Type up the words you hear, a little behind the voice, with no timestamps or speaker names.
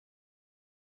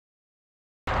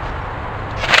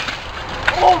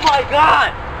my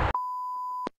god!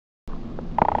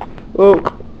 Oh.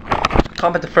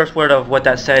 Comment the first word of what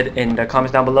that said in the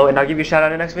comments down below, and I'll give you a shout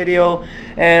out in the next video.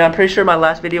 And I'm pretty sure my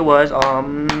last video was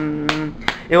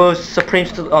it was Supreme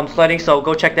sledding, so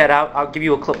go check that out. I'll give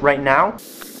you a clip right now.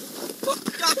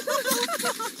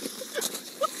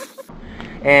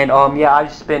 And yeah,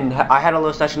 I had a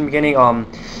little session in the beginning.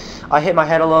 I hit my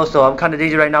head a little, so I'm kind of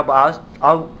dizzy right now. But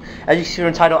I'll as you see in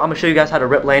the title, I'm gonna show you guys how to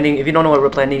rip landing. If you don't know what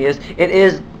rip landing is, it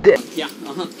is this. Yeah.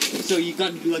 So you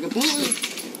gotta do like a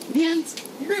and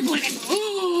rip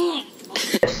landing.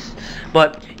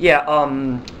 But yeah,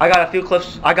 I got a few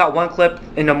clips. I got one clip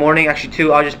in the morning, actually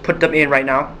two. I'll just put them in right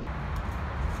now.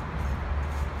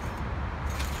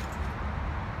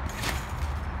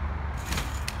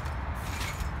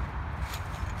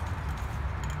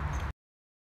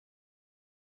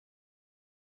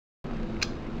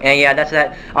 And yeah, that's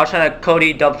that. I was trying to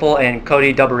Cody dub full and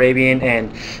Cody dub Arabian,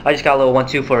 and I just got a little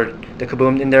 1-2 for the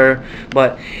kaboom in there.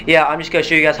 But yeah, I'm just gonna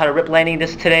show you guys how to rip landing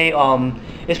this today.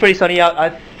 It's pretty sunny out.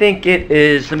 I think it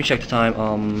is. Let me check the time.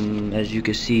 As you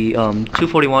can see,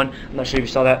 2:41. I'm not sure if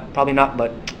you saw that. Probably not.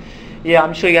 But yeah, I'm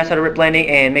gonna show you guys how to rip landing,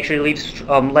 and make sure you leave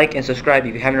like and subscribe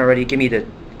if you haven't already. Give me the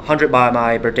 100 by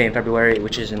my birthday in February,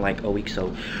 which is in like a week.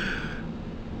 So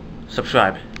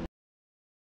subscribe.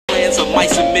 Of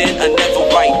mice and men are never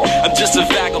right. I'm just a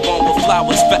vagabond with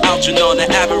flowers for Algernon, the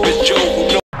average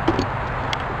Joe.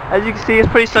 As you can see, it's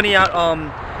pretty sunny out.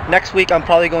 Next week I'm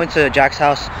probably going to Jack's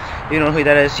house. You know who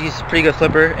that is. He's a pretty good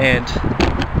flipper, and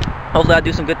hopefully I'll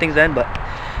do some good things then. But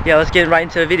yeah, let's get right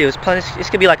into the video. It's gonna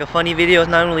be like a funny video. It's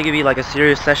not only gonna be like a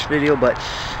serious sesh video, but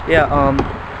yeah.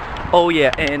 Oh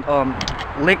yeah, and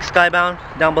link skybound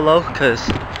down below, cause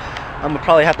I'm gonna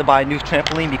probably have to buy a new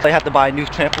trampoline because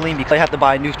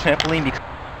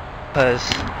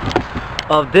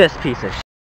of this piece of shit.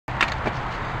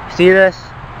 See this?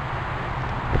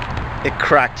 It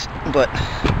cracked, but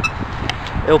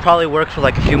it'll probably work for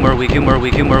like a few more weeks.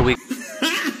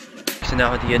 So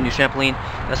now with the new trampoline,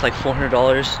 that's like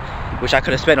 $400, which I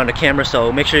could have spent on the camera.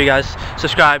 So make sure you guys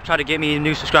subscribe. Try to get me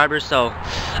new subscribers so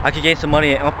I can gain some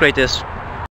money and upgrade this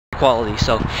quality.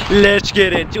 So let's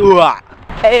get into it.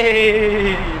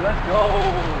 Hey, let's go.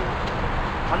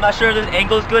 I'm not sure if this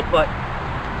angle is good, but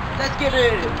let's get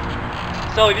it.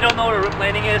 So if you don't know what a rip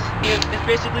landing is, it's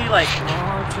basically like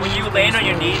when you land on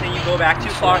your knees and you go back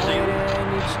too far, so you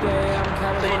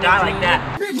die like that.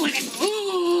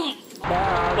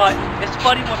 But it's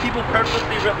funny when people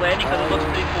purposely rip landing because it looks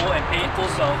pretty cool and painful.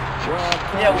 So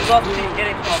yeah, we love seeing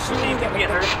people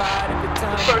get hurt.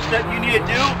 The first step you need to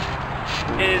do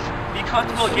is be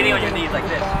comfortable getting on your knees like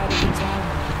this.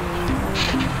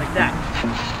 That.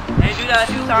 And you do that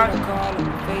a few times.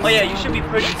 Oh yeah, you should be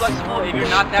pretty flexible. If you're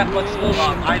not that flexible,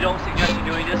 I don't suggest you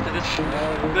doing this because it's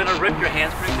gonna rip your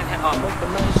hamstrings and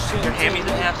your hammies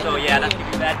in half. So yeah, that's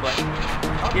gonna be bad. But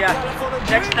yeah,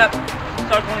 next step,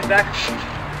 start going back.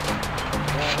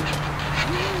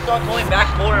 Start going back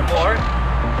more and more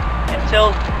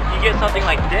until you get something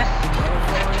like this.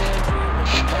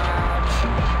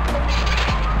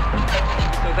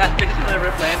 So that's basically the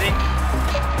rip landing.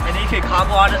 And then you can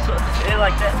combo out of it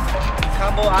like that.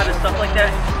 Combo out of stuff like that.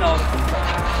 So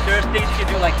there's things you can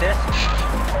do like this.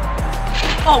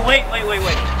 Oh wait.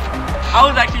 I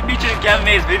was actually featured in Kevin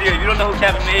May's video. If you don't know who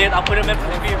Kevin May is, I'll put him in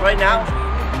the video right now.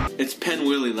 It's Pen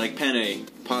Willy, like penne,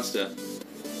 pasta.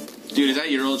 Dude, is that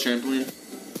your old trampoline?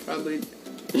 Probably.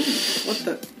 What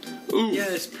the? Oof. Yeah,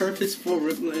 it's purposeful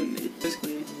rip landing.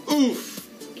 Oof.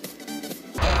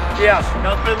 Yeah,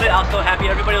 that was pretty lit. I was so happy.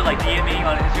 Everybody was like DMing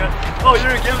on Instagram. Oh,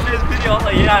 you're giving me this video. I was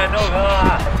like, yeah, I know.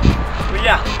 But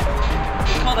yeah,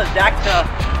 it's called a Zacta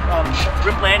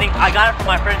rip landing. I got it from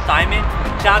my friend Simon.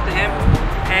 Shout out to him.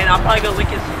 And I'll probably go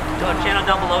link his channel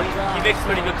down below. He makes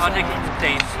pretty good content. He's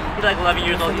insane. He's like 11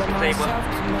 years old. He's insane. But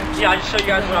yeah, I'll just show you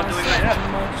guys what I'm doing right now.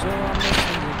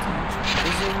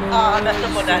 I messed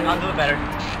up on that. I'll do it better.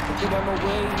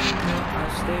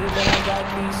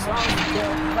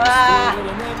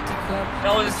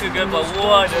 That wasn't too good, but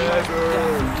whatever.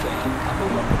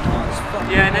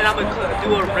 Yeah, and then I'm gonna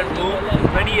do a Ren move.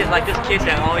 Rennie is like this kid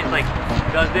that always like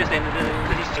does this, and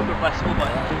because he's super flexible.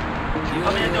 But I'm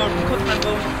gonna do a quick Ren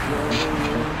move.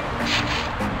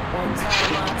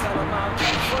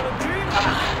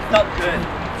 Felt good.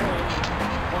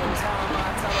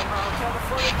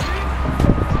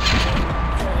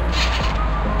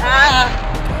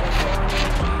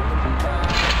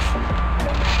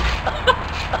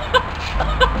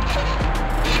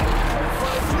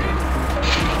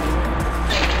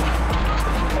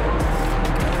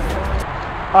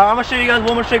 I'm gonna show you guys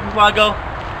one more trick before I go.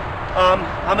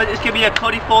 It's gonna be a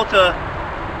Cody full to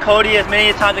Cody as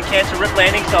many times as I can to rip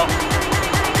landing, so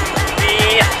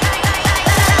yeah.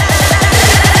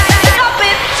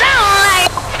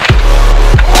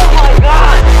 Oh my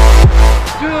god!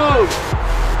 Dude!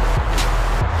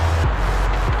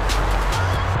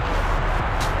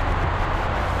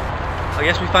 I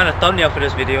guess we find a thumbnail for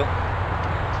this video.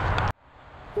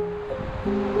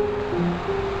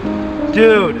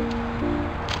 Dude!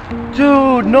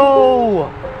 Dude,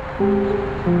 no!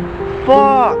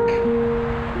 Fuck!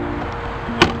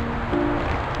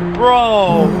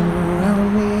 Bro!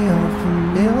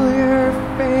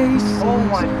 Oh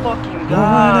my fucking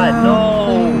god, no!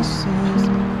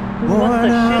 What the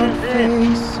shit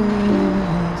is this?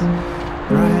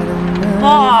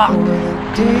 Fuck!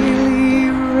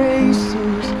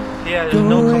 Yeah, there's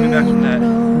no coming back from that. I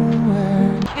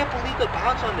can't believe the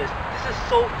bounce on this. This is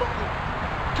so fucking...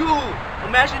 Dude!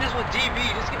 Imagine this with DB.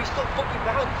 This is gonna be so fucking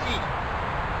bouncy.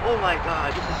 Oh my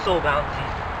god, this is so bouncy.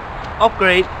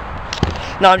 Upgrade.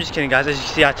 No, I'm just kidding, guys. As you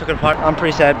can see, I took it apart. I'm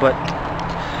pretty sad, but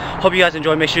hope you guys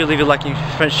enjoyed. Make sure you leave a like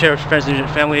and share with friends and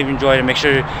family if you enjoyed, and make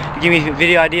sure you give me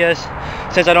video ideas.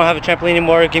 Since I don't have a trampoline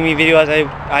anymore, give me video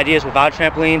ideas without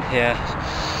trampoline. Yeah.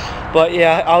 But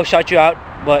yeah, I'll shout you out.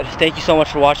 But thank you so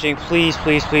much for watching. Please,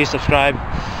 please, please subscribe.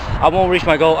 I won't reach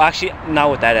my goal. Actually,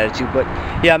 not with that attitude. But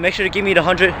yeah, make sure to give me the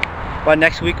 100 by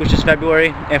next week, which is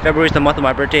February. And February is the month of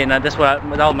my birthday, and that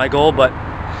was my goal. But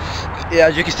yeah,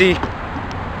 as you can see,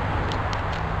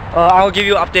 I'll give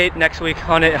you an update next week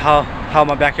on it, how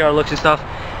my backyard looks and stuff,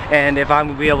 and if I'm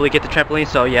gonna be able to get the trampoline.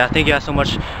 So yeah, thank you guys so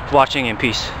much for watching, and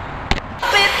peace.